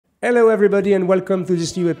Hello everybody and welcome to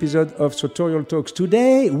this new episode of Tutorial Talks.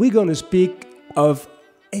 Today we're going to speak of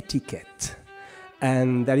etiquette.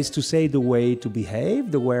 And that is to say the way to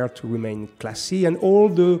behave, the way to remain classy and all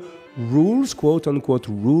the rules, quote unquote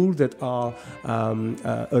rules that are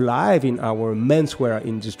alive in our menswear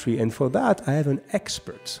industry. And for that I have an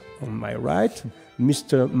expert on my right,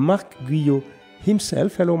 Mr. Marc Guyot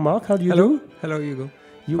himself. Hello Marc, how do you do? Hello Hugo.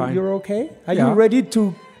 You're okay? Are you ready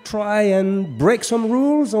to try and break some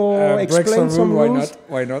rules or explain some rules?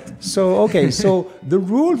 Why not? So, okay, so the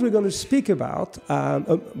rules we're going to speak about,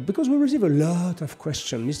 because we receive a lot of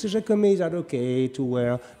questions. Mr. Jacome, is that okay to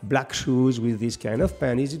wear black shoes with this kind of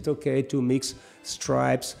pen? Is it okay to mix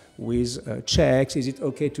stripes with checks? Is it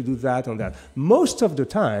okay to do that and that? Most of the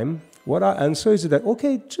time, what I answer is that,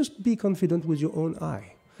 okay, just be confident with your own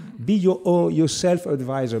eye. Be your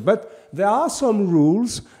self-advisor. But there are some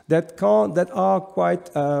rules that are quite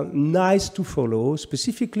nice to follow,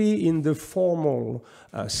 specifically in the formal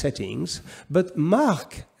settings. But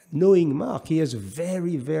Marc, knowing Marc, he has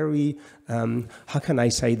very, very, how can I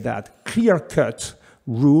say that, clear-cut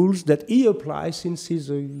rules that he applies since he's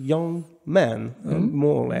a young man,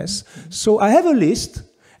 more or less. So I have a list,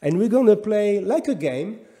 and we're going to play like a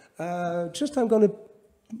game. I'm going to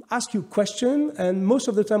ask you a question, and most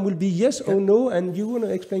of the time will be yes or no, and you want to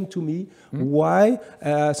explain to me why.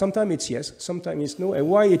 Sometimes it's yes, sometimes it's no, and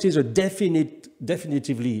why it is a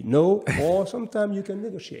definitively no, or sometimes you can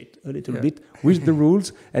negotiate a little bit with the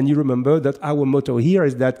rules. And you remember that our motto here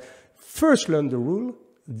is that first learn the rule,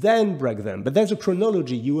 then break them. But there's a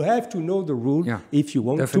chronology. You have to know the rule if you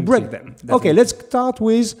want to break them. Definitely. Okay, let's start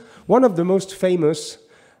with one of the most famous,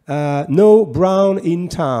 no brown in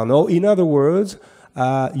town, or in other words,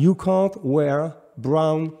 you can't wear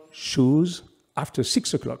brown shoes after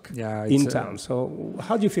 6 o'clock in town. So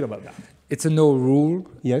how do you feel about that? It's a no rule.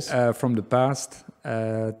 Yes. From the past.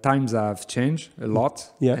 Times have changed a lot.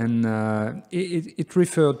 Yeah. And it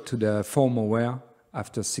referred to the formal wear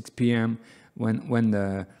after 6 p.m. when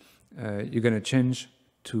you're going to change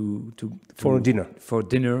for dinner. For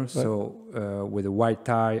dinner, right. So with a white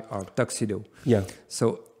tie or tuxedo. Yeah.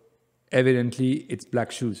 So evidently it's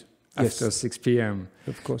black shoes. After 6 p.m.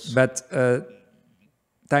 Of course. But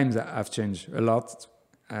times have changed a lot,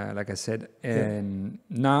 like I said. And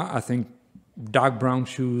now I think dark brown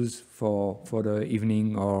shoes for the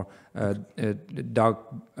evening, or dark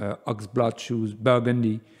oxblood shoes,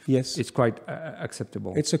 burgundy. Yes. It's quite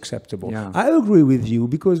acceptable. It's acceptable. Yeah. I agree with you,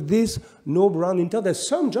 because this no brown in town, there's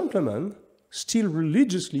some gentlemen still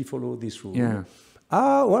religiously follow this rule. Yeah.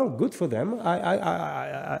 Well, good for them.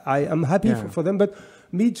 I am happy for them, but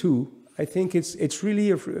me too. I think it's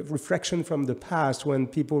really a reflection from the past, when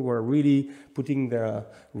people were really putting their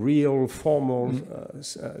real formal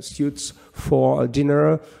suits for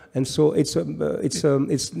dinner, and so it's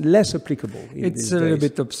less applicable. It's a little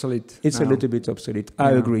bit obsolete. It's a little bit obsolete.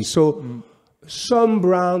 I agree. So some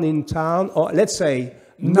brown in town, or let's say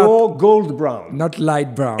no gold brown. Not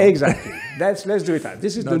light brown. Exactly. Let's do it.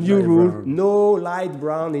 This is the new rule. Brown. No light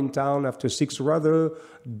brown in town after 6, rather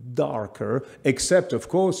darker, except, of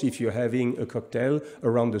course, if you're having a cocktail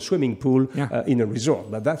around the swimming pool in a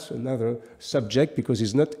resort. But that's another subject, because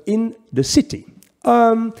it's not in the city.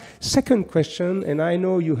 Second question, and I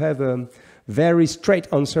know you have a very straight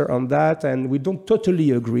answer on that, and we don't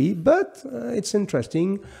totally agree, but it's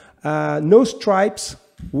interesting. No stripes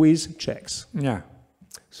with checks. Yeah.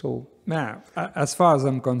 So, as far as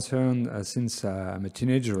I'm concerned, since I'm a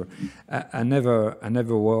teenager, I never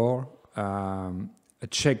wore a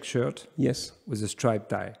check shirt with a striped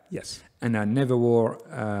tie. Yes. And I never wore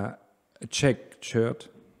a check shirt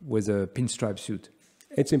with a pinstripe suit.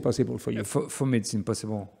 It's impossible for you. For me, it's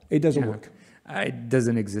impossible. It doesn't work. It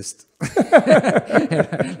doesn't exist.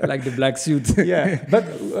 Like the black suit. Yeah, but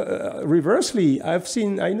reversely,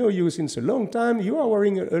 I know you since a long time. You are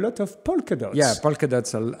wearing a lot of polka dots. Yeah, polka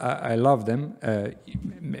dots, I love them.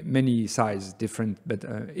 Many sizes, different, but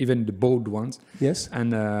even the bold ones. Yes.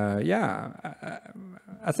 And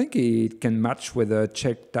I think it can match with a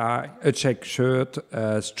check tie, a check shirt,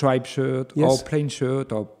 a striped shirt, or plain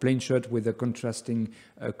shirt with a contrasting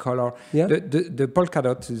color. Yeah. The polka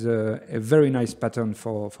dot is a very nice pattern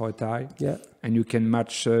for a tie. Yeah. And you can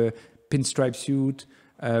match pinstripe suit,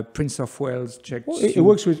 Prince of Wales check suit. It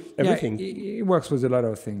works with everything. Yeah, it works with a lot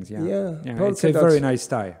of things. Yeah. It's a very nice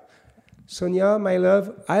tie. Sonia, my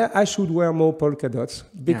love, I should wear more polka dots,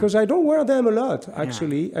 because I don't wear them a lot,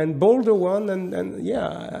 actually, and bolder one, and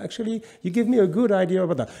actually, you give me a good idea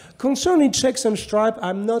about that. Concerning checks and stripe,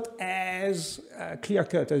 I'm not as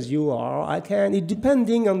clear-cut as you are.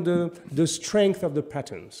 Depending on the strength of the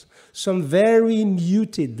patterns. Some very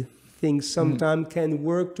muted things sometimes can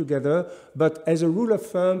work together, but as a rule of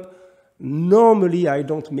thumb, normally I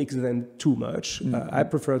don't mix them too much. I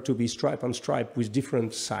prefer to be stripe on stripe with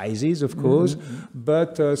different sizes, of course,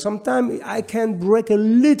 but sometimes I can break a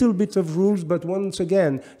little bit of rules, but once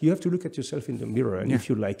again, you have to look at yourself in the mirror, and if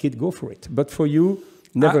you like it, go for it. But for you,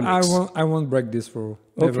 never mix. I won't break this rule.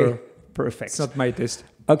 Okay, Never. perfect. It's not my taste.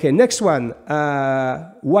 Okay, next one,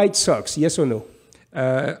 white socks, yes or no?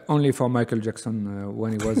 Only for Michael Jackson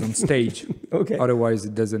when he was on stage. Okay. Otherwise,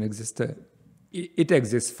 it doesn't exist. It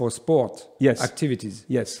exists for sport activities.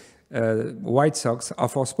 Yes. White socks are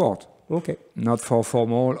for sport, Okay. not for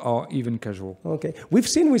formal or even casual. Okay. We've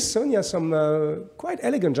seen with Sonia some quite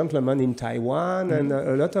elegant gentlemen in Taiwan and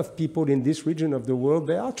a lot of people in this region of the world.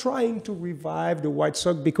 They are trying to revive the white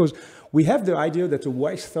sock because we have the idea that the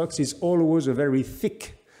white socks is always a very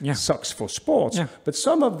thick socks for sports. Yeah. But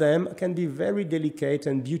some of them can be very delicate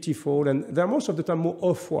and beautiful, and they're most of the time more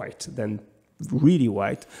off-white than really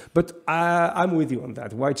white. But I'm with you on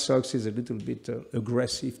that. White socks is a little bit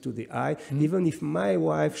aggressive to the eye. Even if my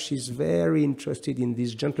wife, she's very interested in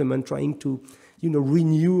this gentleman trying to,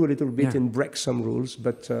 renew a little bit and break some rules.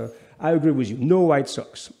 But I agree with you. No white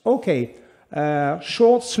socks. Okay.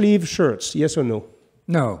 Short sleeve shirts. Yes or no?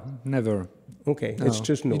 No, never. Okay, no. It's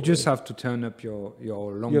just no. You just have to turn up your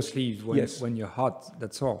long sleeves when you're hot,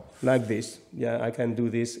 that's all. Like this. Yeah, I can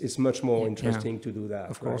do this. It's much more interesting to do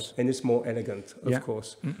that. Of course. Right? And it's more elegant, of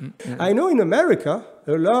course. I know in America,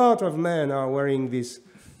 a lot of men are wearing these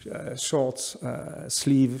short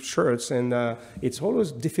sleeve shirts, and it's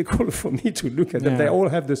always difficult for me to look at them. They all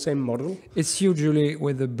have the same model. It's usually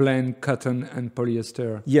with a blend cotton and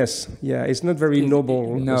polyester. Yes, it's not very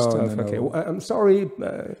noble stuff. No. Okay, well, I'm sorry,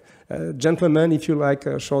 gentlemen, if you like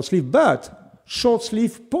short sleeve, but short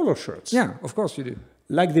sleeve polo shirts. Yeah, of course you do.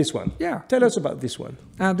 Like this one. Yeah. Tell us about this one.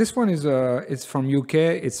 This one is it's from UK.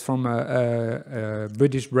 It's from a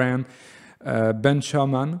British brand. Ben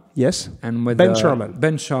Sherman. Yes. And with Ben Sherman.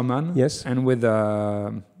 Ben Sherman. Yes. And with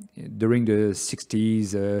during the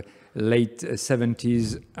 60s, late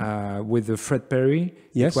 70s, with Fred Perry.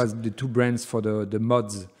 Yes. It was the two brands for the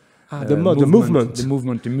mods. The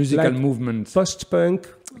movement, the musical like movement. Post-punk.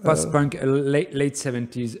 Post-punk, late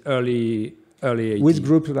 70s, early 80s. With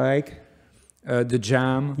groups like? The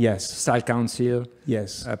Jam, yes. Style Council,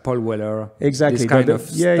 yes. Paul Weller, exactly. This kind of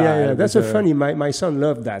style. That's a funny. My son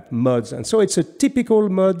loved that mods, and so it's a typical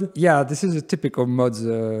mod. Yeah, this is a typical mods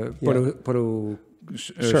polo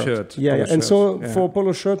shirt. Yeah, and so for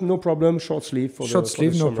polo shirt, no problem. Short sleeve for short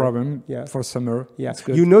sleeve, no summer. problem. Yeah, for summer. Yeah,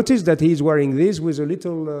 you notice that he's wearing this with a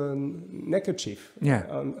little neckerchief. Yeah,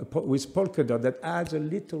 with polka dot that adds a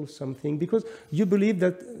little something because you believe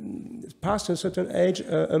that past a certain age,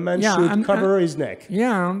 a man should cover his neck.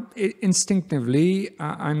 Yeah, instinctively,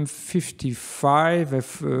 I'm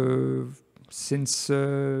 55 since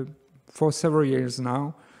for several years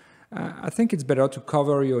now. I think it's better to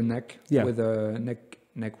cover your neck with a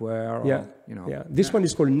neckwear. Or, This one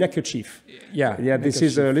is called neckerchief. This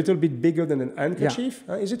is a little bit bigger than an handkerchief.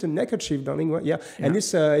 Is it a neckerchief, darling? And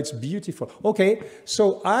it's beautiful. Okay,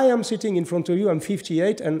 so I am sitting in front of you. I'm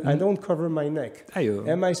 58, and I don't cover my neck.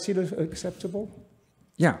 Am I still acceptable?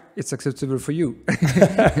 Yeah, it's acceptable for you.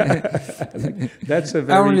 That's a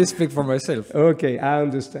very... I only speak for myself. Okay, I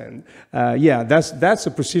understand. That's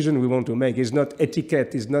a precision we want to make. It's not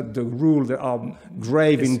etiquette. It's not the rule that are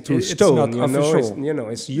graved into stone. It's not official.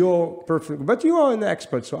 It's your perfect... But you are an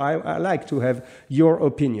expert, so I like to have your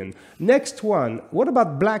opinion. Next one. What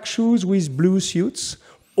about black shoes with blue suits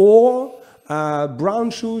or...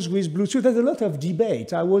 brown shoes with blue suits? There's a lot of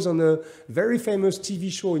debate. I was on a very famous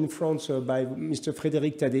TV show in France by Mr.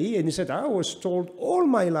 Frédéric Tadei, and he said, I was told all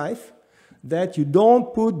my life that you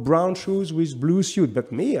don't put brown shoes with blue suit.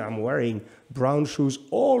 But me, I'm wearing brown shoes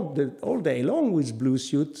all day long with blue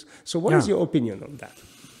suits. So what is your opinion on that?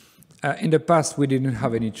 In the past, we didn't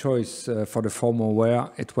have any choice for the formal wear.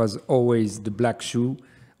 It was always the black shoe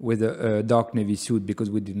with a dark navy suit because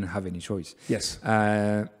we didn't have any choice. Yes.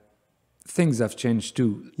 Things have changed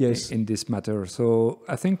too in this matter. So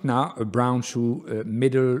I think now a brown shoe,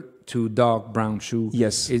 middle to dark brown shoe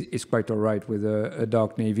is quite all right with a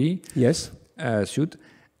dark navy suit.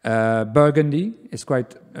 Burgundy is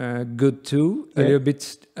quite good too, a little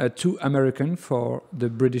bit too American for the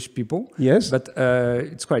British people. Yes. But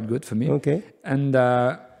it's quite good for me. Okay. And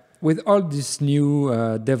with all this new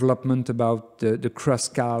development about the cross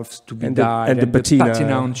calves to be dyed and the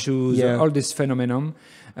patina on shoes, all this phenomenon,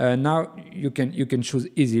 now you can choose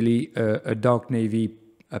easily a dark navy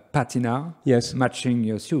a patina Yes. matching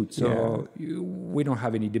your suit. So we don't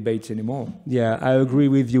have any debates anymore. Yeah, I agree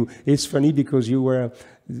with you. It's funny because you were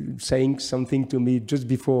saying something to me just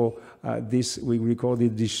before we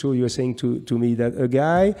recorded this show. You were saying to me that a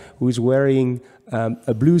guy who is wearing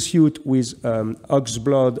a blue suit with ox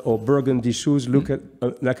blood or burgundy shoes look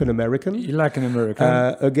like an American. You like an American.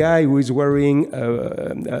 A guy who is wearing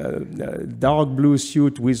a dark blue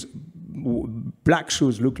suit with black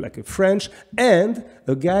shoes look like a French, and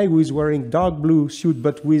a guy who is wearing dark blue suit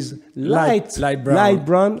but with light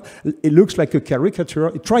brown, it looks like a caricature.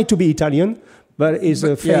 It tried to be Italian, but it's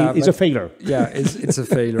a failure. Yeah, it's a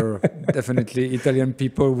failure. Definitely, Italian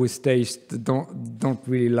people with taste don't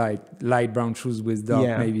really like light brown shoes with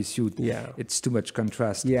dark navy suit. Yeah, it's too much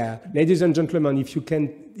contrast. Yeah, ladies and gentlemen,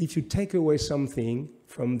 if you take away something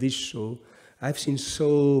from this show, I've seen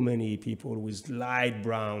so many people with light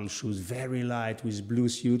brown shoes, very light, with blue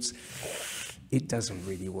suits. It doesn't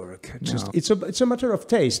really work. It's a matter of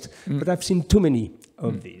taste, but I've seen too many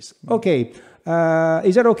of these. Okay,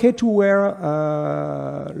 is that okay to wear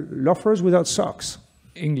loafers without socks?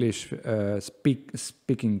 English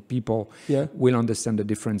speaking people will understand the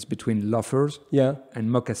difference between loafers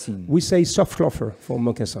and moccasin. We say soft loafer for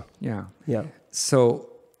moccasin. Yeah. So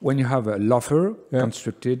when you have a loafer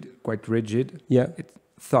constructed, quite rigid, it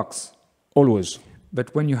thugs. Always.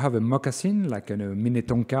 But when you have a moccasin, like a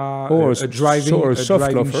Minnetonka, a driving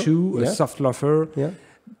shoe, a soft loafer,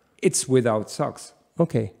 it's without socks.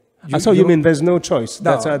 Okay. You mean there's no choice?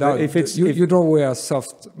 You don't wear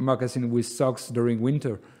soft moccasin with socks during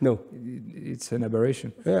winter. No. It's an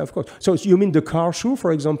aberration. Yeah, of course. So you mean the car shoe,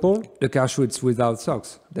 for example? The car shoe, it's without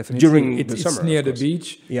socks, definitely. During the summer, it's near the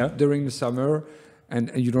beach during the summer. And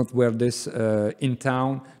you don't wear this in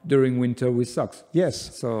town during winter with socks.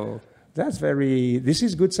 Yes. So this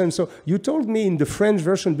is good sense. So you told me in the French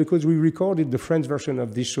version, because we recorded the French version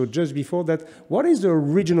of this show just before that, what is the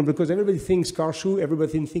original? Because everybody thinks car shoe,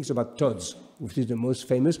 everybody thinks about Tod's, which is the most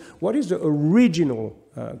famous. What is the original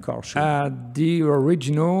car shoe? The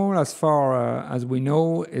original, as far as we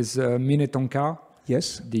know, is Minnetonka.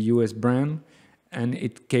 Yes. The US brand. And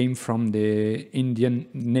it came from the Indian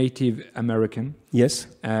Native American. Yes.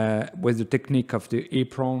 With the technique of the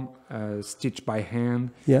apron stitched by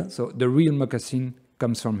hand. Yeah. So the real moccasin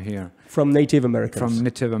comes from here. From Native Americans. From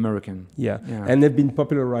Native American. Yeah. And they've been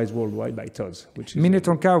popularized worldwide by Tod's. Which is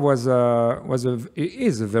Minnetonka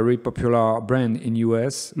is a very popular brand in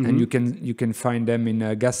US, and you can find them in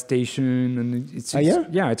a gas station, and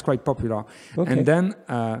it's quite popular. Okay. And then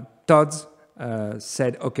Tod's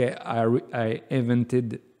said, okay, I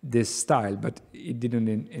invented this style, but it didn't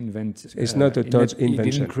invent. It's not a Tod's invention.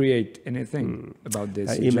 He didn't create anything about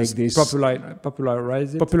this. He just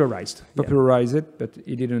popularized it, but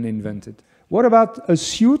he didn't invent it. What about a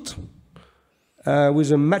suit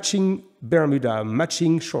with a matching Bermuda,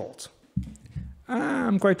 matching short?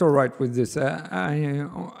 I'm quite all right with this.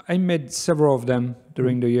 I made several of them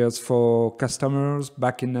during the years for customers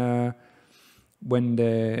back in when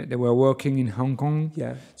they were working in Hong Kong.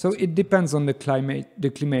 Yeah. So it depends on the climate,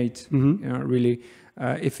 really.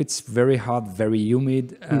 If it's very hot, very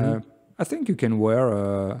humid, I think you can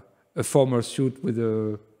wear a formal suit with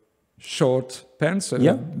a short pants,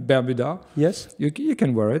 Bermuda. Yes. You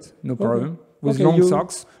can wear it, no problem. With long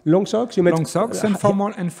socks. Long socks? You mean long socks and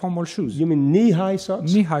formal shoes. You mean knee-high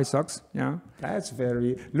socks? Knee-high socks, yeah. That's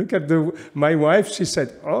very... Look at my wife, she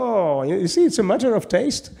said, oh, you see, it's a matter of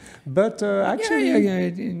taste. But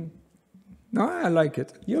actually... No, I like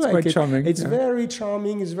it. It's quite charming. It's very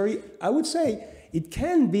charming. It's very... I would say it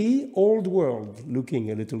can be old world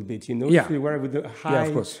looking a little bit, if you wear with the high,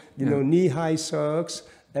 of course. Knee-high socks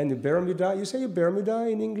and a Bermuda. You say a Bermuda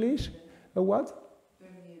in English? A what?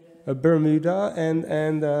 A Bermuda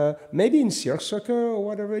and maybe in circle or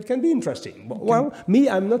whatever. It can be interesting. Well, me,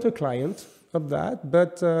 I'm not a client of that,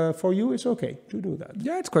 but for you, it's okay to do that.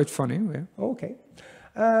 Yeah, it's quite funny. Yeah. Okay.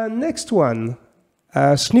 Next one,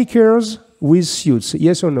 sneakers with suits.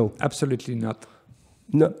 Yes or no? Absolutely not.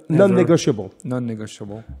 No, non-negotiable.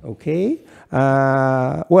 Non-negotiable. Okay.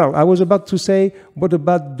 Well, I was about to say, what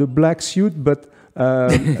about the black suit? But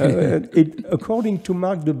according to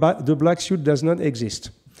Marc, the black suit does not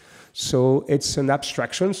exist. So it's an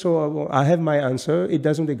abstraction. So I have my answer. It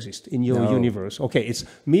doesn't exist in your universe. Okay, it's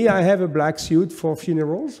me. I have a black suit for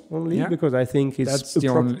funerals only because I think it's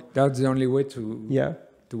that's the only way to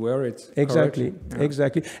wear it. Exactly,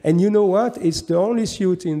 exactly. And you know what? It's the only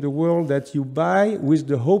suit in the world that you buy with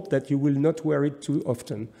the hope that you will not wear it too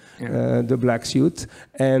often. The black suit.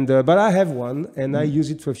 And but I have one, and I use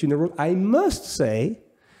it for funeral. I must say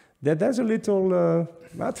that there's a little.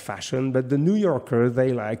 Not fashion, but the New Yorkers,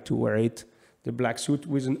 they like to wear it the black suit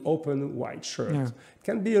with an open white shirt. Yeah. It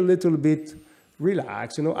can be a little bit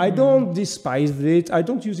relaxed. You know, I don't despise it. I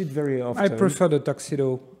don't use it very often. I prefer the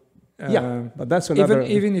tuxedo. Yeah, but that's another.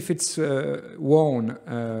 Even if it's worn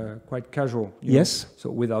quite casual. Yes. So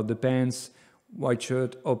without the pants, white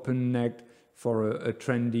shirt, open neck for a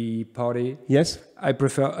trendy party. Yes. I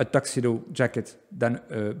prefer a tuxedo jacket than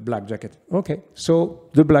a black jacket. Okay. So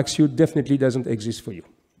the black suit definitely doesn't exist for you.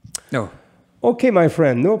 No. Okay, my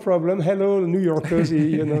friend, no problem. Hello, New Yorkers.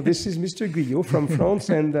 You know, this is Mr. Guyot from France,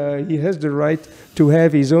 and he has the right to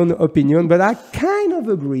have his own opinion. But I kind of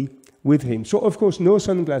agree with him. So, of course, no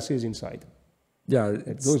sunglasses inside. Yeah,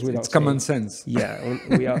 it's common sense. Yeah,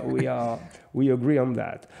 we agree on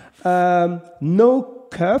that. No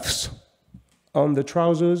cuffs on the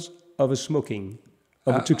trousers of a smoking,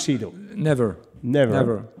 of a tuxedo. Never.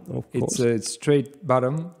 Of course. It's straight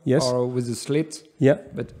bottom, yes, or with a slit. Yeah,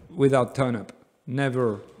 but without turn up.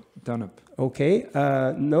 Never turn up. Okay.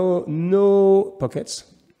 No pockets.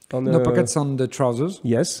 No pockets on the trousers.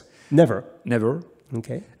 Yes. Never.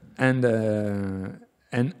 Okay. And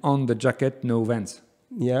on the jacket, no vents.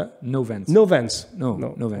 Yeah. No vents. No vents. No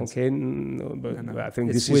vents. Okay. No, but no. I think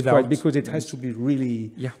It's this is quite because it has to be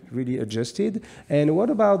really, yeah, really adjusted. And what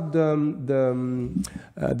about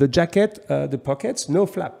the jacket, the pockets? No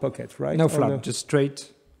flap pocket, right? No flap, just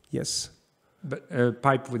straight. Yes. But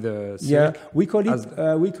pipe with a silk. Yeah, we call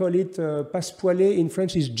it passepoilé in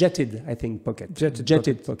French is jetted, I think, pocket.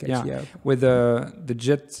 Jetted pocket. Yeah. With the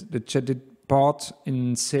jetted part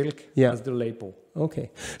in silk as the lapel.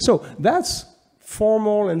 Okay, so that's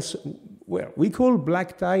formal and well, we call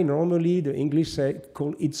black tie normally. The English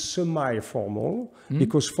call it semi-formal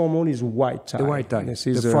because formal is white tie. The white tie. This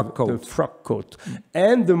is the frock coat. The frock coat,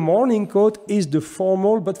 and the morning coat is the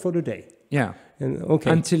formal, but for the day. Yeah. Okay.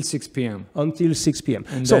 Until 6 p.m. Until 6 p.m.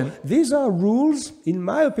 And so these are rules, in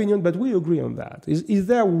my opinion, but we agree on that. Is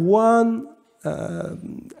there one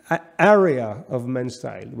area of men's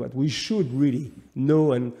style what we should really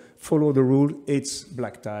know and follow the rule? It's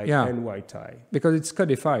black tie and white tie. Because it's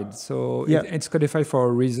codified. So it's codified for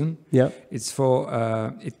a reason. Yeah. It's for,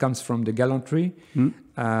 it comes from the gallantry.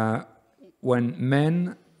 When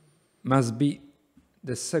men must be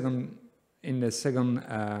in the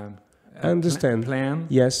second I understand. Plan.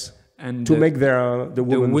 Yes. And to make the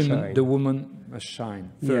woman shine. The woman must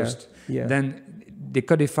shine first. Yeah. Then they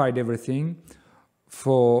codified everything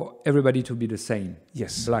for everybody to be the same.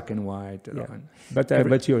 Yes. Black and white. Yeah.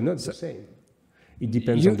 But you're not the same. It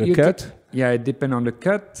depends on the cut. It depends on the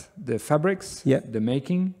cut, the fabrics, the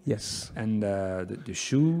making. Yes. And the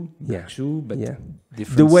shoe, black shoe, but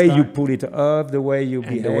different the way style. you pull it up, the way you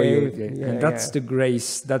behave. And that's the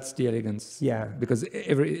grace, that's the elegance. Yeah. Because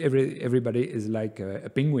everybody is like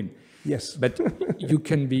a penguin. Yes. But you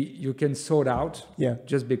can sort out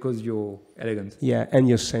just because you're elegant. Yeah, and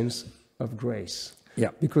your sense of grace.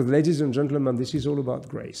 Yeah. Because, ladies and gentlemen, this is all about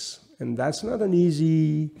grace. And that's not an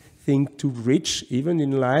easy thing to reach, even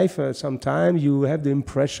in life. Sometimes you have the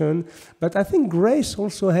impression. But I think grace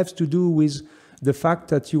also has to do with the fact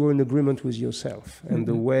that you are in agreement with yourself and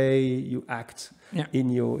the way you act in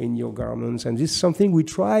your garments. And this is something we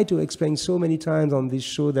try to explain so many times on this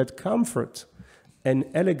show, that comfort and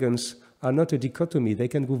elegance are not a dichotomy. They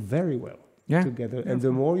can go very well together. And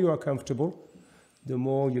the more you are comfortable, the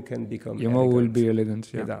more you can become elegant. More will be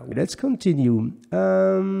elegant. Yeah. Let's continue.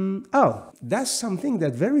 That's something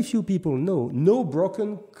that very few people know. No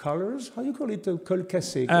broken colors. How do you call it? Col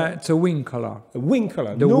cassé? It's a wing color. A wing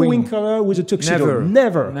color. No wing color with a tuxedo.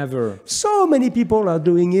 Never. So many people are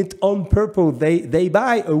doing it on purpose. They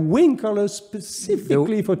buy a wing color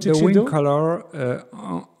specifically for tuxedo. The wing color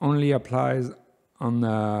only applies on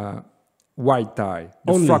white tie,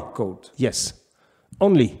 the frock coat. Yes.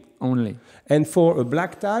 Only. And for a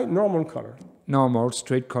black tie, normal color. Normal,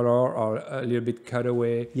 straight color or a little bit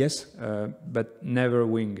cutaway. Yes. But never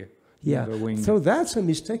wing. Yeah. Never wing. So that's a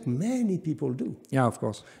mistake many people do. Yeah, of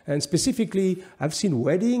course. And specifically, I've seen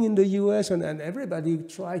wedding in the US and everybody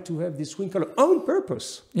try to have this wing color on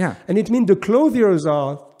purpose. Yeah. And it means the clothiers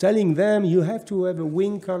are telling them you have to have a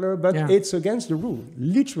wing color, but it's against the rule,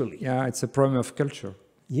 literally. Yeah, it's a problem of culture.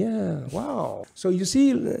 Yeah, wow. So you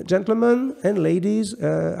see, gentlemen and ladies,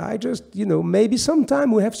 I just, maybe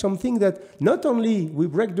sometime we have something that not only we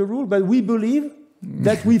break the rule, but we believe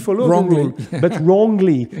that we follow the rule, but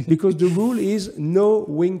wrongly, because the rule is no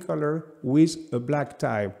wing color with a black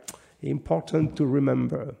tie. Important to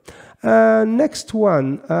remember. Next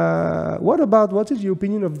one. What is your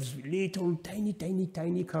opinion of these little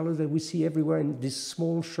tiny colors that we see everywhere in this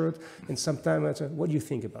small shirt? And sometimes, what do you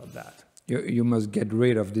think about that? you must get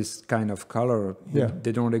rid of this kind of color. Yeah.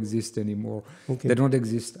 They don't exist anymore. Okay. They don't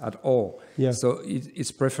exist at all. Yeah. So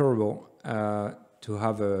it's preferable to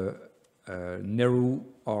have a Nehru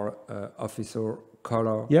or officer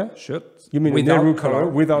color shirt. You mean without Nehru color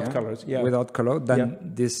without colors? Yeah. Without color, than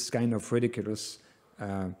this kind of ridiculous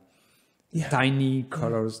tiny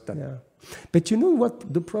colors. But you know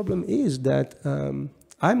what the problem is? That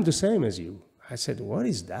I'm the same as you. I said, what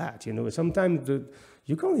is that? You know, sometimes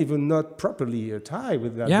you can't even knot properly a tie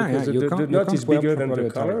with that because the knot is bigger than the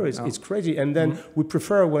color. It's crazy. And then we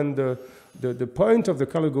prefer when the point of the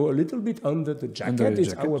color go a little bit under the jacket.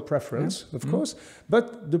 It's our preference, of course.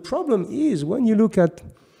 But the problem is when you look at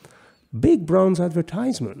big brand's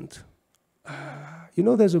advertisement, you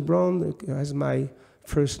know, there's a brand that has my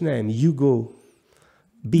first name, Hugo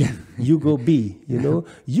B. Hugo B. You know,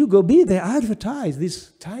 Hugo B. They advertise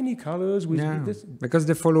these tiny colors with this. Because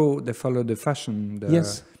they follow the fashion,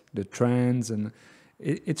 the trends, and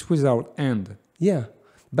it's without end. Yeah,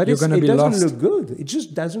 but it doesn't look good. It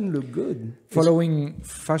just doesn't look good. Following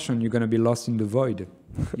fashion, you're gonna be lost in the void.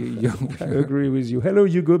 I agree with you. Hello,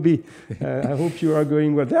 Hugo B. I hope you are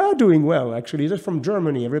going well. They are doing well, actually. They're from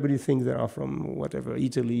Germany. Everybody thinks they are from whatever,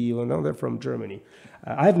 Italy, or no, they're from Germany.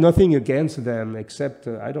 I have nothing against them, except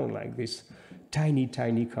I don't like this tiny,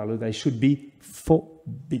 tiny color. They should be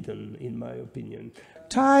forbidden, in my opinion.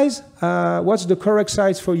 Ties, what's the correct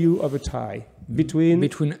size for you of a tie? Between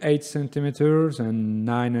 8 centimeters and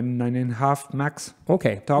 9.5 max.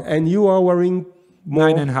 Okay. Top. And you are wearing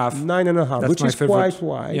 9.5. 9.5, which is quite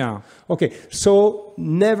wide. Yeah. Okay. So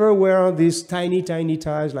never wear these tiny, tiny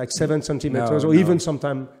ties like 7 centimeters or even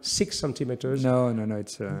sometimes 6 centimeters. No.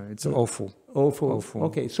 It's awful. Awful.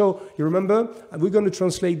 Okay. So you remember, we're going to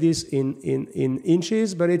translate this in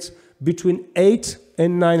inches, but it's between 8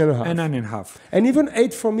 and 9.5. And 9.5. And even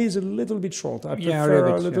 8 for me is a little bit short. I prefer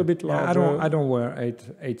a little bit larger. I don't wear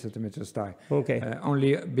 8 centimeters tie. Okay.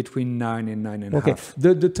 Only between 9 and 9.5. Okay.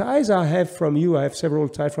 The ties I have from you, I have several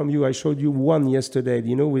ties from you. I showed you one yesterday,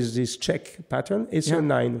 you know, with this check pattern. It's a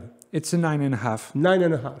 9. It's a 9.5.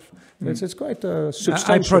 9.5. It's quite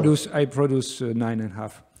substantial. I produce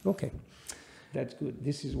 9.5. Okay. That's good.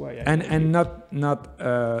 This is why and not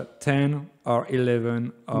 10 or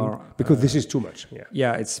 11 or because this is too much.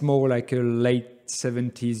 Yeah, it's more like a late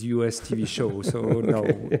 70s US TV show. So no,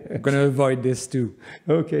 I'm gonna avoid this too.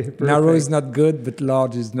 Okay. Perfect. Narrow is not good, but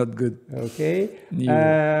large is not good. Okay.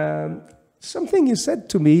 Something you said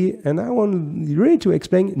to me, and I want really to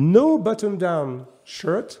explain: no button-down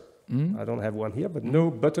shirt. I don't have one here, but no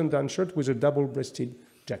button-down shirt with a double-breasted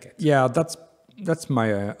jacket. Yeah, that's my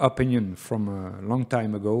opinion from a long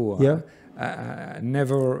time ago. I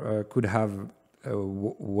never could have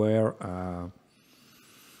wear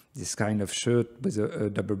this kind of shirt with a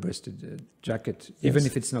double-breasted jacket, even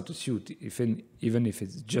if it's not a suit, even if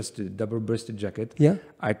it's just a double-breasted jacket. Yeah,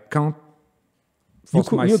 I can't. You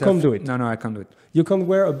can't do it. No, I can't do it. You can't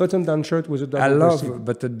wear a button-down shirt with a double-breasted. I love a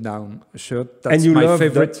button-down shirt. That's my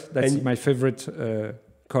favorite. That's my favorite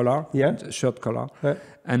color. Shirt color.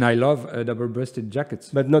 And I love double-breasted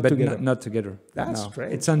jackets, but not together. Not together. That's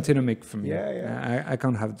strange. It's antinomic for me. Yeah. I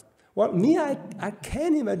can't have. Well, me, I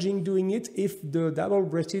can imagine doing it if the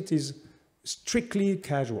double-breasted is strictly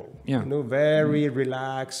casual. Yeah. You know, very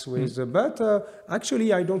relaxed with. But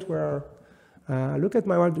actually, I don't wear. Look at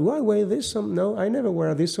my wife. Do I wear this? No, I never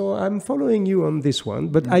wear this. So I'm following you on this one.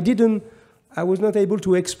 But I was not able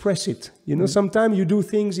to express it. You know, sometimes you do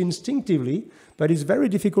things instinctively, but it's very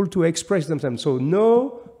difficult to express them sometimes. So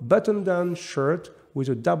no button-down shirt with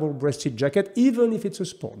a double-breasted jacket, even if it's a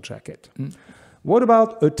sport jacket. What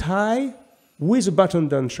about a tie with a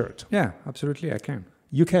button-down shirt? Yeah, absolutely, I can.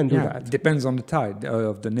 You can do that. Depends on the tie,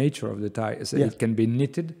 of the nature of the tie. So it can be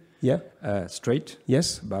knitted, straight,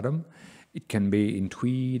 bottom. It can be in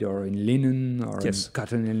tweed or in linen or in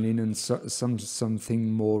cotton and linen,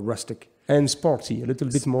 something more rustic. And sporty, a little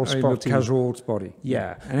bit more sporty. Casual, sporty.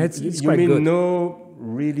 Yeah. And it's you quite mean good. No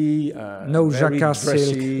really no jacquard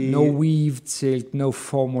dressy... silk, no weaved silk, no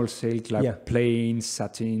formal silk, like plain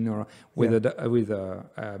satin or with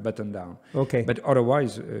a button down. Okay. But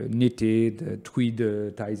otherwise, knitted, tweed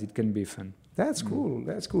ties, it can be fun. That's cool.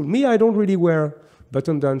 That's cool. Me, I don't really wear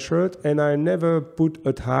button-down shirt, and I never put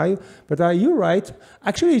a tie. But you're right.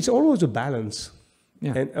 Actually, it's always a balance.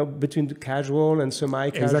 Yeah. And between the casual and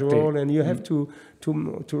semi-casual, and you have to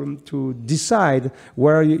decide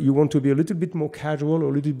where you want to be a little bit more casual or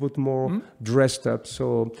a little bit more dressed up.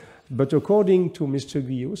 So, but according to Mr.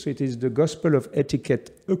 Guyot, so it is the gospel of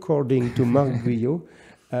etiquette according to Marc Guyot,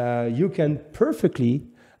 you can perfectly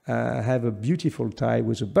have a beautiful tie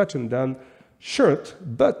with a button down shirt,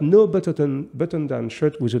 but no button-down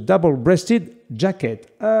shirt with a double-breasted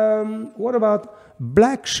jacket. What about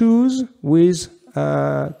black shoes with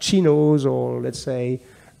chinos or, let's say,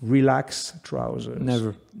 relaxed trousers?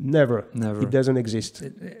 Never. Never. Never. It doesn't exist.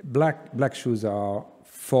 Black shoes are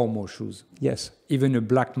formal shoes. Yes. Even a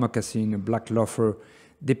black moccasin, a black loafer,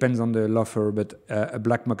 depends on the loafer, but a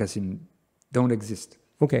black moccasin don't exist.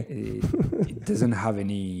 Okay. It doesn't have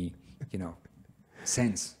any,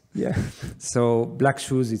 sense. Yeah. So black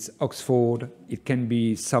shoes, it's Oxford. It can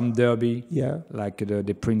be some derby, like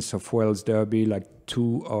the Prince of Wales derby, like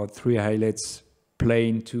 2 or 3 highlights,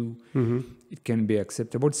 plain too. It can be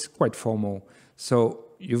acceptable. It's quite formal. So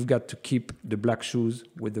you've got to keep the black shoes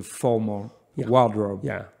with the formal wardrobe.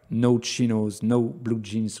 Yeah. No chinos, no blue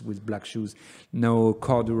jeans with black shoes, no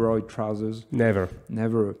corduroy trousers. Never.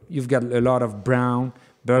 Never. You've got a lot of brown,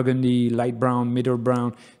 burgundy, light brown, middle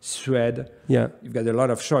brown, suede. Yeah. You've got a lot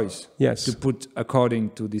of choice to put according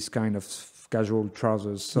to this kind of casual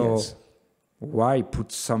trousers. So why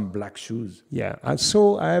put some black shoes? Yeah.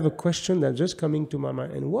 So I have a question that's just coming to my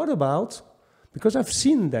mind. And what about, because I've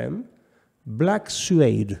seen them, black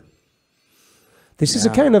suede? This is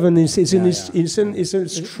a kind of it's a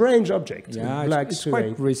strange object. Yeah, black it's suede.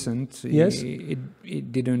 quite recent. Yes.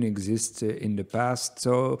 It didn't exist in the past.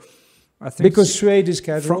 So I think because suede is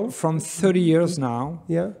casual. From 30 years now.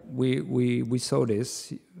 Yeah. We saw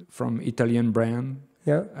this from Italian brand.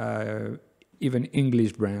 Yeah. Even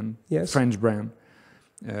English brand. Yes. French brand.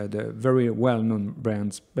 The very well-known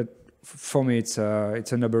brands. But for me, it's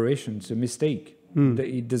an aberration. It's a mistake.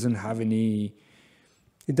 It doesn't have any.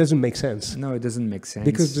 It doesn't make sense. No, it doesn't make sense.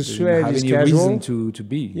 Because the suede is casual. Reason to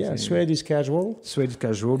be. Yeah, suede is casual. Suede is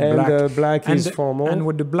casual. And black is formal. And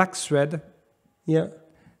with the black suede,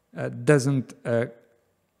 doesn't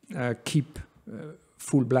keep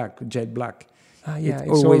full black, jet black. It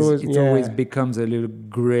always becomes a little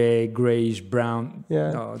grayish brown.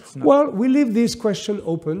 Yeah. No, it's not. Well, we leave this question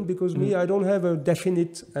open because I don't have a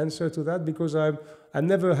definite answer to that because I've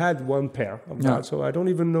never had one pair of that, so I don't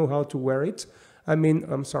even know how to wear it. I mean,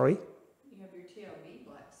 I'm sorry. You have your TLB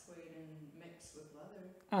black suede and mixed with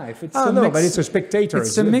leather. If it's but it's a spectator.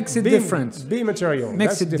 It's a mix. It's different. B material.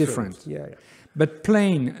 Makes it different. Yeah. But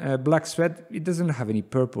plain black suede, it doesn't have any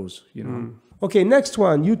purpose, Okay, next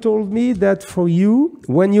one. You told me that for you,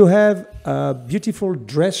 when you have a beautiful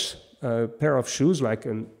dress pair of shoes, like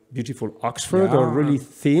a beautiful Oxford or really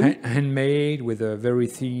thin, handmade with a very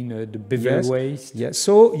thin the bevel waist. Yes.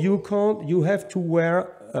 So you have to wear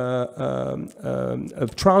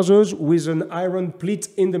trousers with an iron pleat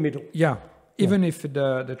in the middle. Yeah. Even if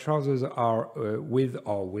the trousers are with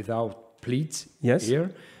or without pleats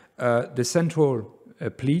here, the central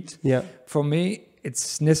pleat, for me,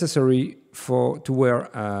 it's necessary to wear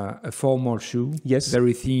a formal shoe. Yes.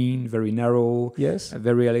 Very thin, very narrow. Yes.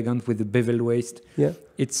 Very elegant with the bevel waist. Yeah.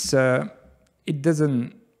 It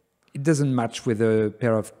doesn't match with a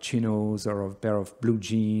pair of chinos or a pair of blue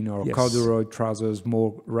jean or corduroy trousers,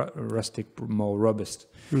 more rustic, more robust.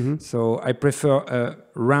 So I prefer a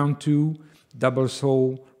round 2, double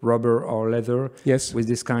sole, rubber or leather with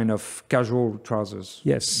this kind of casual trousers.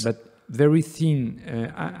 Yes. But very thin.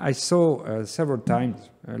 I saw several times,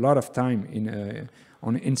 a lot of time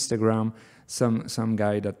on Instagram, some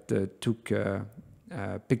guy that took a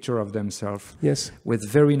picture of themselves with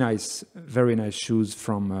very nice shoes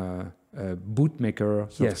from a bootmaker,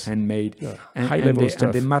 handmade,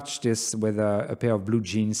 and they match this with a pair of blue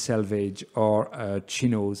jeans, selvage, or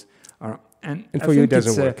chinos. And for you, it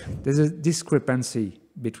doesn't work. There's a discrepancy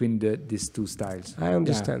between these two styles. I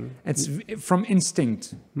understand. Yeah. It's from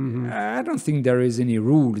instinct. I don't think there is any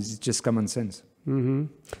rule. It's just common sense.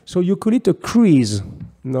 So you call it a crease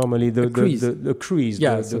normally, the crease.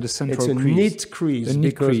 Yeah, so the central it's a crease. knit crease. The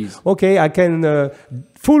knit crease. Okay, I can.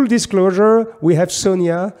 Full disclosure: we have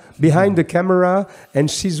Sonia behind the camera,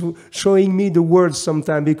 and she's showing me the words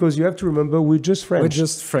sometime because you have to remember we're just French. We're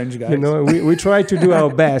just French guys. You know, we try to do our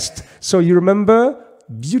best. So you remember.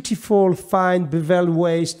 Beautiful, fine bevel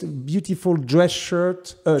waist, beautiful dress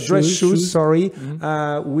shoes, with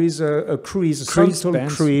a crease, central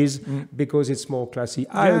crease, because it's more classy.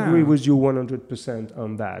 I agree with you 100%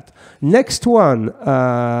 on that. Next one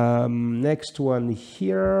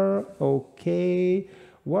here. Okay.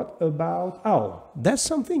 What about, that's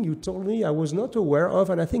something you told me I was not aware of,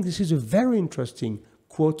 and I think this is a very interesting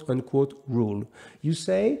quote-unquote rule. You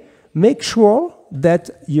say, make sure that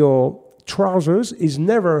your trousers is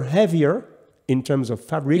never heavier in terms of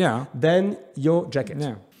fabric than your jacket.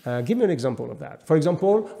 Give me an example of that. For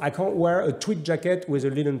example, I can't wear a tweed jacket with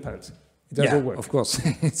a linen pants. It doesn't work. Of course.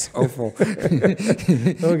 It's awful.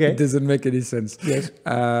 It doesn't make any sense. Yes.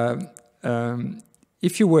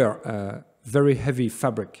 if you wear a very heavy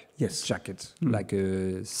fabric Yes. jacket, like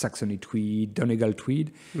a Saxony tweed, Donegal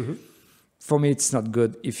tweed, for me it's not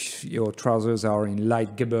good if your trousers are in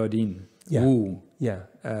light gabardine Yeah. wool, Yeah.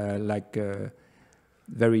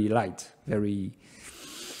 very light, very.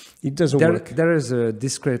 It doesn't work. There is a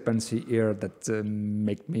discrepancy here that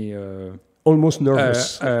make me Almost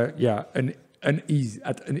nervous.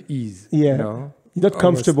 unease. Yeah. You know? You're not Almost.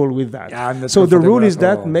 comfortable with that. Yeah, I'm not So the rule comfortable is at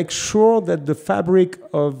that all. make sure that the fabric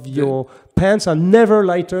of your pants are never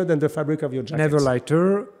lighter than the fabric of your jacket. Never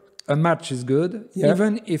lighter. A match is good, Yeah.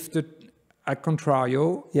 even if a contrario,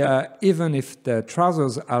 Yeah. even if the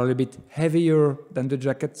trousers are a little bit heavier than the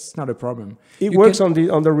jacket, it's not a problem. It You works can-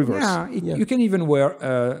 on the reverse. Yeah, you can even wear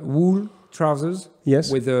wool trousers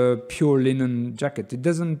Yes. with a pure linen jacket. It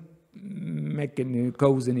doesn't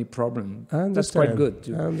cause any problem. I understand. That's quite good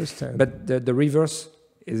too. I understand. But the reverse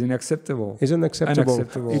is unacceptable. Is unacceptable.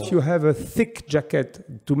 Unacceptable. If you have a thick jacket,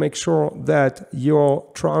 to make sure that your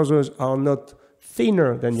trousers are not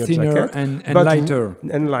thinner than your Thinner jacket and but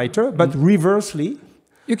lighter. but reversely,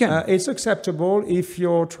 You can. it's acceptable if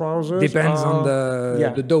your trousers Depends are, on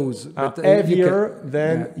the dose. are but, you heavier can-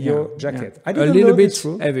 than your jacket. I A didn't little know bit this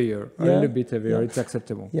rule. heavier. A Yeah. little bit heavier. Yeah. It's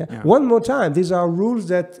acceptable. Yeah. Yeah. One more time, these are rules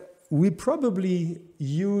that we probably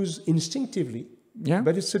use instinctively. Yeah.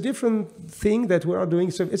 But it's a different thing that we are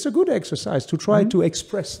doing. So it's a good exercise to try to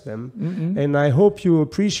express them. And I hope you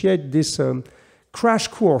appreciate this crash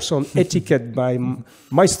course on etiquette by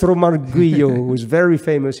Maestro Marc Guyot, who is very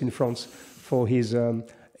famous in France for his...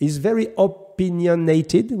 he's very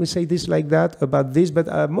opinionated, we say this like that, about this, but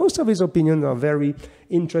most of his opinions are very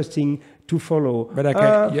interesting to follow. But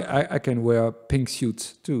I can wear pink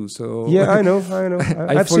suits too. So Yeah, I know.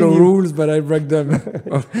 I I've follow seen you. rules, but I break them.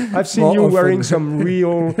 I've seen more you often. wearing some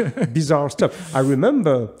real bizarre stuff. I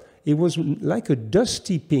remember it was like a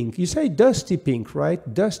dusty pink. You say dusty pink, right?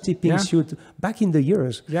 Dusty pink Yeah. suit back in the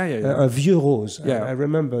years. Yeah. A vieux rose. Yeah. I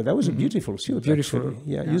remember. That was a beautiful suit. Beautiful. Actually.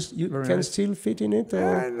 Yeah. Yeah. You Very can nice. still fit in it?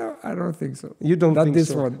 Or? No, I don't think so. You don't Not think this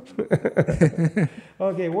so? one.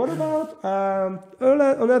 Okay, what about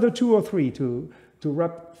another two or three to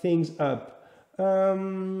wrap things up?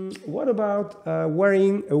 What about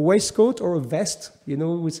wearing a waistcoat or a vest? You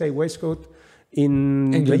know, we say waistcoat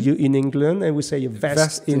in England. in England, and we say a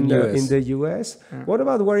vest, in the US. Yeah. What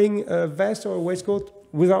about wearing a vest or a waistcoat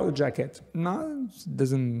without a jacket? No, it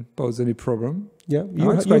doesn't pose any problem. Yeah,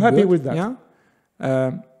 No, it's you're quite happy good. with that?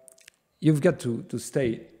 Yeah. You've got to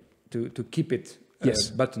stay to keep it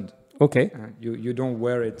Yes. buttoned. Okay. You don't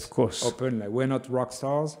wear it course. open. Like we're not rock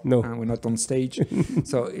stars. No. We're not on stage,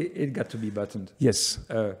 so it got to be buttoned. Yes.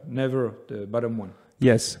 Never the bottom one.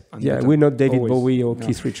 Yes. And Yeah, button. we're not David Always. Bowie or No.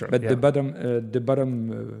 Keith Richards. But Yeah. the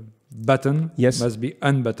bottom button Yes. must be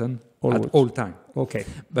unbuttoned Always. at all time. Okay.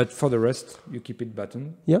 But for the rest, you keep it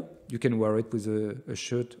buttoned. Yeah. You can wear it with a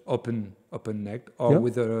shirt, open neck, or Yeah.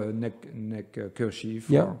 with a neck kerchief.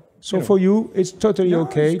 Yeah. Or, So you know. for you, it's totally Yeah,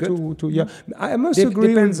 okay it's good. to yeah. I must agree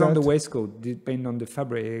Depends with on that. the waistcoat, depends on the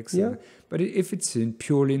fabrics. Yeah. But if it's in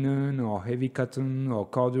pure linen or heavy cotton or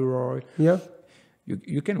corduroy, Yeah.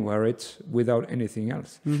 you can wear it without anything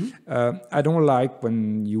else. Mm-hmm. I don't like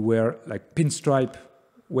when you wear like pinstripe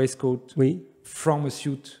waistcoat Oui. from a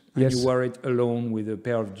suit and Yes. you wear it alone with a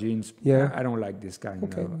pair of jeans. Yeah. I don't like this kind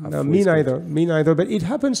Okay. of No, me waistcoat. neither. Me neither. But it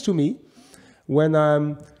happens to me when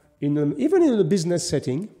I'm even in a business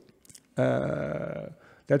setting.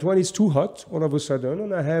 That one is too hot all of a sudden,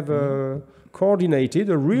 and I have coordinated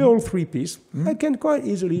a real three-piece. I can quite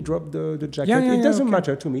easily drop the jacket. Yeah, it doesn't okay.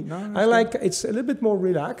 matter to me. No, I that's like it's a little bit more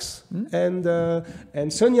relaxed,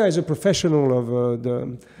 and Sonia is a professional of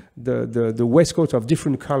the waistcoat of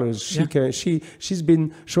different colors. She's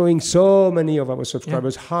been showing so many of our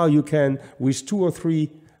subscribers how you can with 2 or 3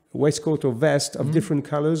 waistcoat or vest of different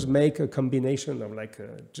colors make a combination of like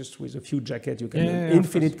just with a few jackets you can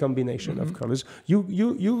infinite combination of colors.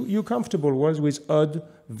 You comfortable with odd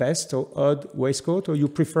vest or odd waistcoat, or you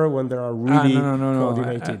prefer when they are really No.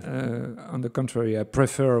 coordinated? On the contrary, I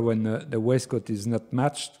prefer when the waistcoat is not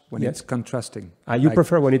matched, when Yes. it's contrasting. You Like,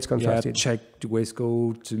 prefer when it's contrasted? Yeah, checked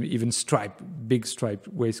waistcoat, even big striped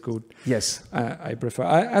waistcoat. Yes. I prefer.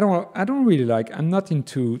 I don't really like. I'm not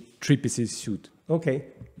into 3 pieces suit. Okay.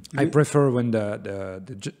 I prefer when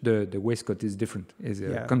the waistcoat is different, is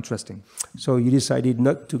contrasting. So you decided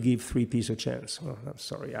not to give 3-piece a chance. Oh, I'm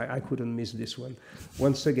sorry, I couldn't miss this one.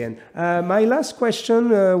 Once again, my last question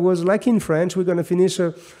was like in French. We're going to finish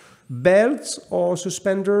belts or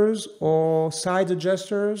suspenders or side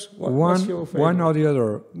adjusters. What's your favorite? One or the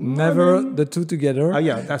other. Never the two together.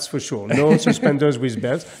 Yeah, that's for sure. No suspenders with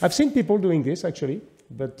belts. I've seen people doing this actually.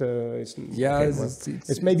 but it's Yeah, okay, well,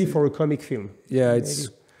 it's maybe for a comic film. Yeah, it's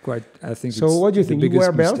quite. I think. So it's what do you the think? You biggest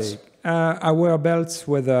wear belts? mistake. I wear belts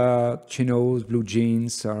with chinos, blue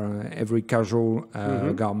jeans, or every casual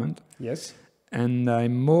garment. Yes. And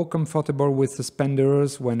I'm more comfortable with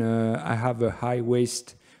suspenders when I have a high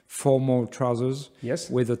waist formal trousers. Yes.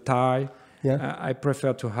 With a tie. Yeah. I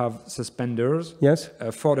prefer to have suspenders. Yes.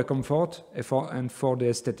 For the comfort and for the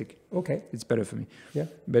aesthetic. Okay. It's better for me. Yeah.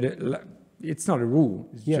 But it's not a rule.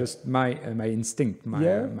 It's just my instinct, my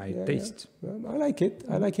taste. Yeah. Well, I like it.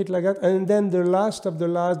 I like it like that. And then the last of the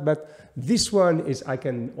last, but this one is, I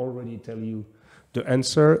can already tell you the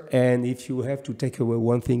answer. And if you have to take away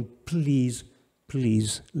one thing, please,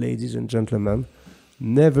 ladies and gentlemen,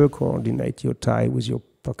 never coordinate your tie with your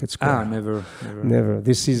pocket square. Never.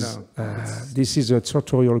 This is a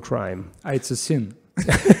sartorial crime. It's a sin.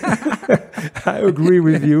 I agree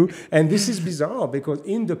with you. And this is bizarre because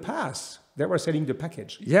in the past, they were selling the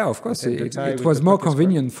package. Yeah, of course. It was more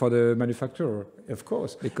convenient for the manufacturer. Of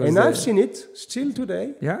course. Because and I've seen it still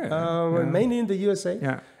today, mainly in the USA.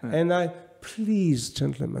 Yeah. And please,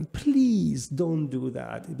 gentlemen, please don't do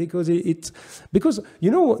that because because you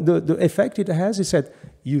know the effect it has is that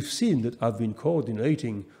you've seen that I've been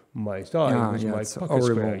coordinating my style with my pocket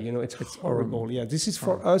square. You know, it's horrible. Yeah, this is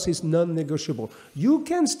for us. It's non-negotiable. You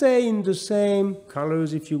can stay in the same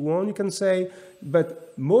colors if you want. You can say,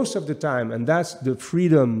 but most of the time, and that's the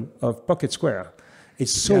freedom of pocket square.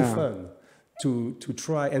 It's so fun to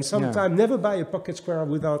try, and sometimes never buy a pocket square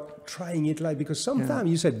without trying it live, because sometimes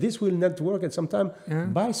you said this will not work, and sometimes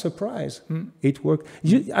by surprise it worked.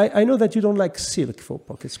 I know that you don't like silk for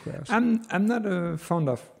pocket squares. I'm not fond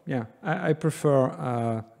of. Yeah, I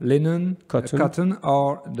prefer linen, cotton,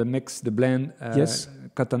 or the blend.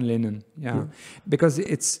 Cotton linen, because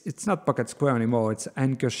it's not pocket square anymore. It's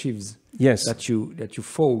handkerchiefs. Yes, that you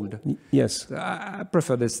fold. Yes, so I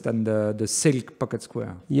prefer this than the silk pocket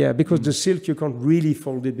square. Yeah, because the silk you can't really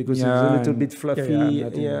fold it because it's a little bit fluffy.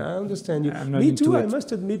 I understand you. Me too. I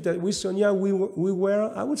must admit that with Sonia we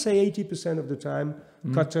wear, I would say 80% of the time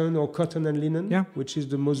cotton or cotton and linen, which is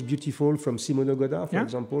the most beautiful from Simone Godard, for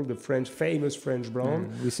example, the famous French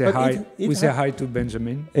blonde. We say hi. We say hi to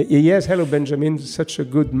Benjamin. Yes, hello Benjamin, such a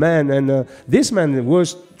good man. And this man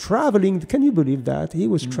was traveling. Can you believe that? He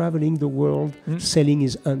was traveling the world selling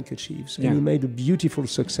his handkerchiefs, and he made a beautiful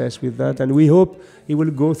success with that. And we hope he will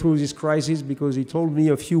go through this crisis, because he told me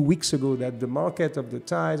a few weeks ago that the market of the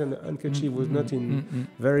ties and the handkerchief was not in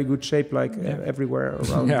very good shape, like everywhere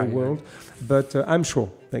around the world. But I'm sure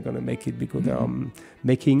they're going to make it, because they are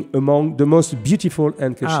making among the most beautiful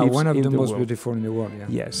handkerchiefs one of in the the most world. beautiful in the world.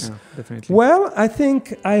 Yes, definitely. Well,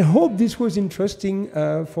 I hope this was interesting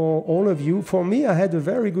for all of you. For me, I had a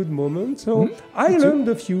very good moment. So I learned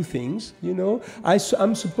a few things. You know,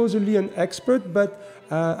 I'm supposedly an expert, but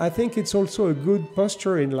I think it's also a good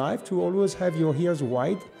posture in life to always have your ears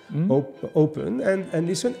wide open and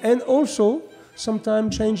listen, and also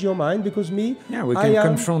sometimes change your mind, because we can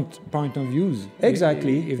confront point of views.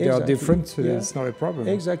 Exactly. If they are different, it's not a problem.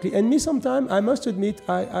 Exactly. And me, sometimes, I must admit,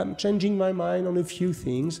 I'm changing my mind on a few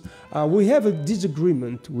things. We have a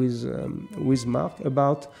disagreement with Marc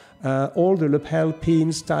about all the lapel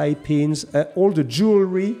pins, tie pins, all the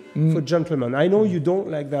jewelry for gentlemen. I know you don't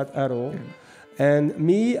like that at all. And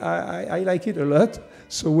me, I like it a lot.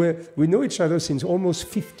 So we know each other since almost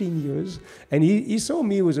 15 years. And he saw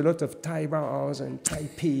me with a lot of tie bars and tie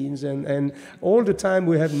pins. And all the time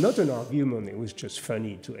we had not an argument. It was just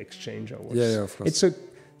funny to exchange our words. Yeah, of course. It's a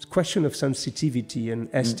question of sensitivity and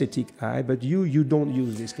aesthetic eye. But you don't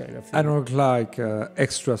use this kind of thing. I don't like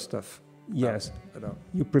extra stuff. Yes.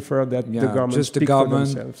 You prefer that the garments just the speak garment,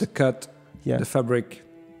 for themselves. the cut, the fabric,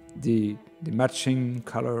 the matching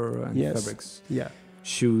color and fabrics. Yeah.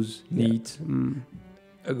 Shoes, neat.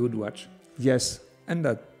 A good watch. Yes. And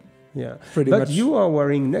that. Yeah. Pretty much. But you are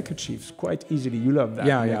wearing neckerchiefs quite easily. You love that.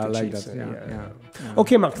 Yeah, I like that.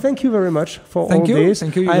 Okay, Marc, thank you very much for all this.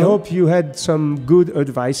 Thank you. I hope you had some good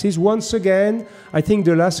advices. Once again, I think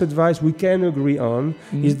the last advice we can agree on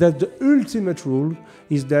is that the ultimate rule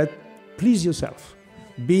is that please yourself.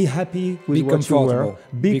 Be happy with what you wear.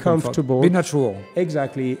 Be comfortable. Be natural.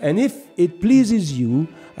 Exactly. And if it pleases you,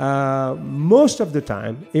 most of the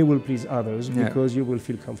time it will please others because you will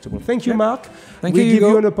feel comfortable. Thank you, Marc. Thank you. We give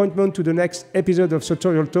you an appointment to the next episode of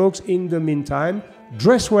Sartorial Talks. In the meantime,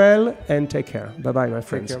 dress well and take care. Bye-bye, my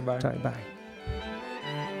friends. Take care, bye. Bye.